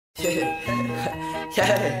Yeah,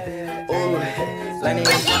 ooh, Lenny,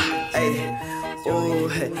 ayy, ooh,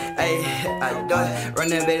 ayy, I do it. Run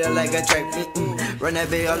that bitch up like a track meet, run that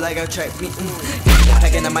bitch up like a track meet,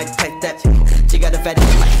 packing, I might pack that. She got a fatty,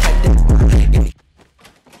 I might pack that.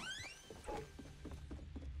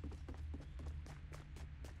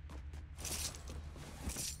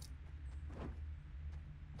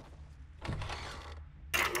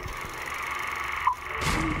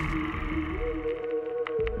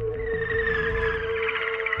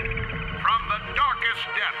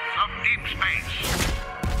 Depths of deep space.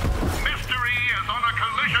 Mystery is on a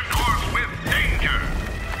collision course with danger.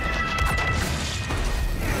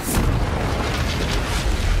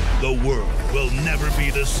 The world will never be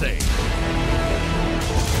the same.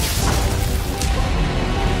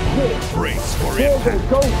 Brace for impact.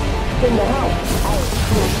 Go in the house.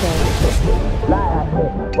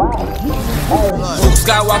 Luke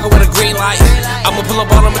Skywalker with a green light. I'ma pull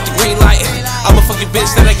up on him with the green light. I'm a fucking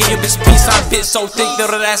bitch that I give you bitch peace. I'm bitch so thick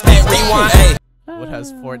that ass that rewind. Hey. What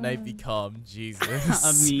has Fortnite become? Jesus.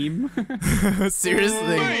 A meme.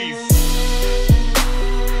 Seriously.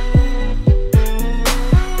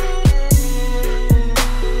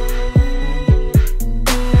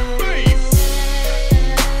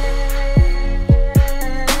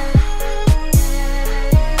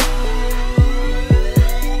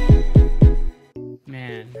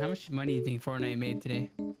 Man, how much money do you think Fortnite made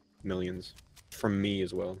today? Millions. From me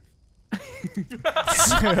as well.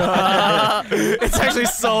 It's actually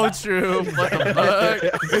so true. What the fuck?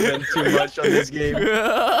 Spent too much on this game.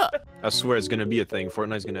 I swear it's gonna be a thing.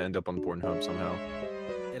 Fortnite's gonna end up on Pornhub somehow.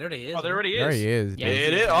 It already is. Oh, there already is. There he is. Yeah,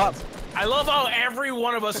 It is. Oh. I love how every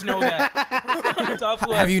one of us know that.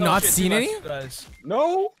 Have you not seen any?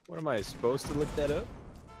 No. What am I supposed to look that up?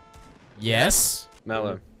 Yes.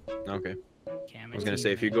 Mellow. Okay. I was gonna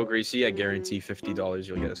say if you go greasy, I guarantee $50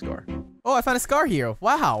 you'll get a scar. Oh, I found a scar here.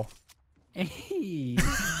 Wow. Hey.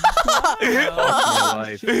 Fuck my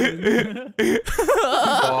life.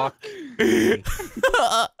 Fuck me.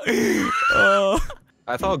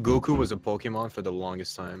 I thought Goku was a Pokemon for the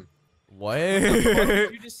longest time. What? What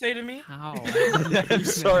did you just say to me? How? I'm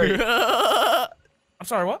sorry. I'm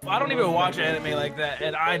sorry, what? I don't even watch anime like that,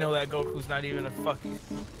 and I know that Goku's not even a fucking...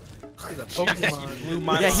 He's a Pokemon. Blew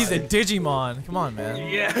my Yeah, mind. he's a Digimon. Come on, man.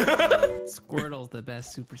 Yeah. Squirtle's the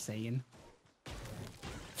best Super Saiyan.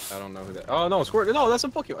 I don't know who that. Oh no, Squirt. No, that's a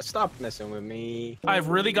Pokemon. Stop messing with me. I've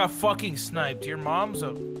really got fucking sniped. Your mom's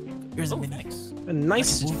a... Here's a thanks. A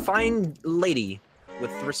nice, fine lady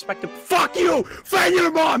with respect to. Fuck you! Find your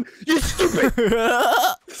mom! You stupid!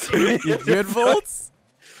 You good, Volts?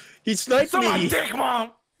 He sniped Suck my me! dick,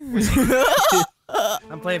 mom!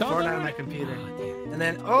 I'm playing Fortnite on my computer. And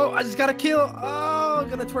then, oh, I just got a kill. Oh, I'm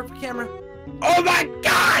gonna twerk for camera. Oh my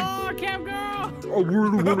god! Oh, cam girl! I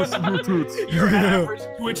really wanna see your tits. Your average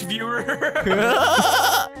Twitch viewer.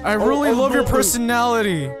 I really love your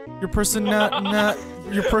personality. Your personalities.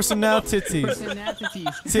 Your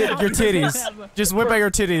titties. Just whip out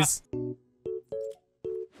your titties.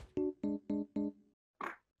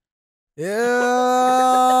 Ew!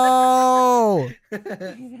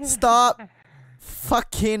 Stop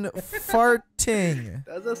fucking farting.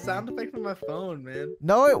 That's a sound effect from my phone, man.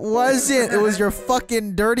 No, it wasn't. It was your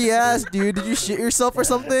fucking dirty ass, dude. Did you shit yourself or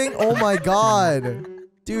something? Oh my god.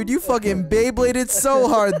 Dude, you fucking Beybladed so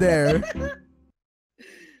hard there.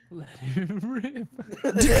 Let him rip.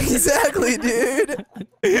 Exactly, dude.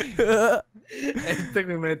 It took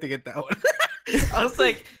me a minute to get that one. I was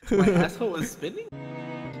like, my asshole was spinning?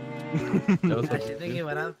 Actually thinking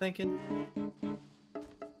what I'm thinking.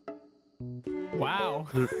 Wow.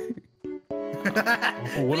 Taking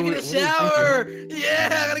a shower! Yeah,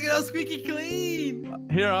 I gotta get all squeaky clean!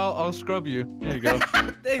 Here, I'll scrub you. Here you go.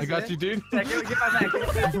 Thanks, I got man. you, dude. Yeah, get my back.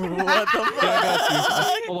 What the fuck? I got you.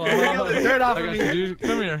 Hold on, hold on. Get the dirt off I of got me. you, dude.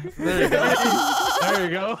 Come here. There you go. There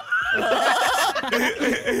you go.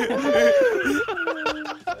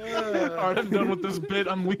 Alright, I'm done with this bit.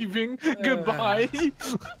 I'm leaving. Goodbye. Yeah,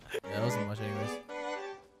 that wasn't much anyways.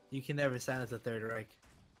 You can never silence the Third Reich.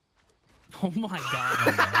 Oh my god.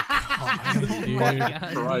 Dude. Oh my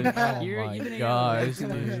god. Christ. Oh my gosh,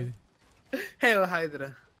 dude. Hail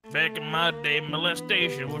Hydra. Back in my day,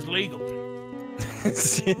 molestation was legal. I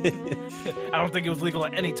don't think it was legal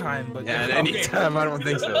at any time, but... Yeah, at any time, I don't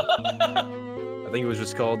think so. I think it was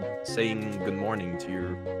just called saying good morning to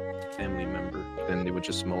your family member, then they would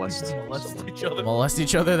just molest someone. Each other. Molest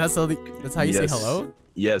each other. That's how you say Yes. hello.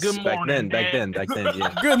 Yes, Good back morning, then, Dad.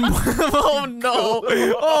 yeah. Good. Oh no.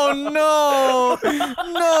 Oh no.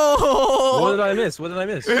 No. What did I miss? What did I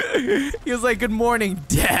miss? He was like, "Good morning,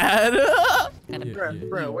 Dad."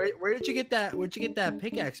 Bro, where did you get that? Where'd you get that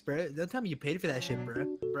pickaxe, bro? Don't tell me you paid for that shit, bro.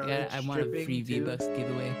 Yeah, I want a free stripping, too. V-Bucks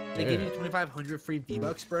giveaway. They give you 2,500 free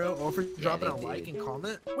V-Bucks, bro, or for dropping a like and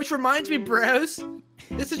comment. Which reminds me, bros,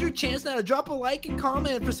 this is your chance now to drop a like and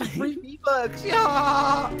comment for some free V-Bucks.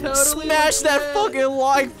 Yeah, totally. Smash that fucking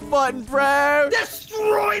like button, bro.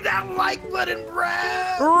 Destroy that like button, bro.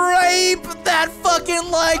 Rape that fucking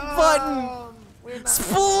like button. We're not-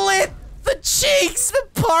 Split the cheeks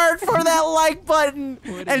apart for that like button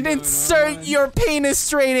and insert your penis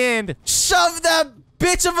straight in. Shove that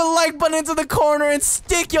bitch of a like button into the corner and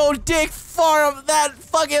stick your dick far up that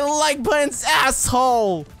fucking like button's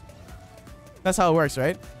asshole. That's how it works,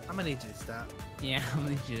 right? I'm gonna need you to stop. Yeah, I'm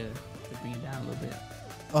gonna need you to bring it down a little bit.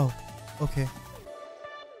 Oh, okay.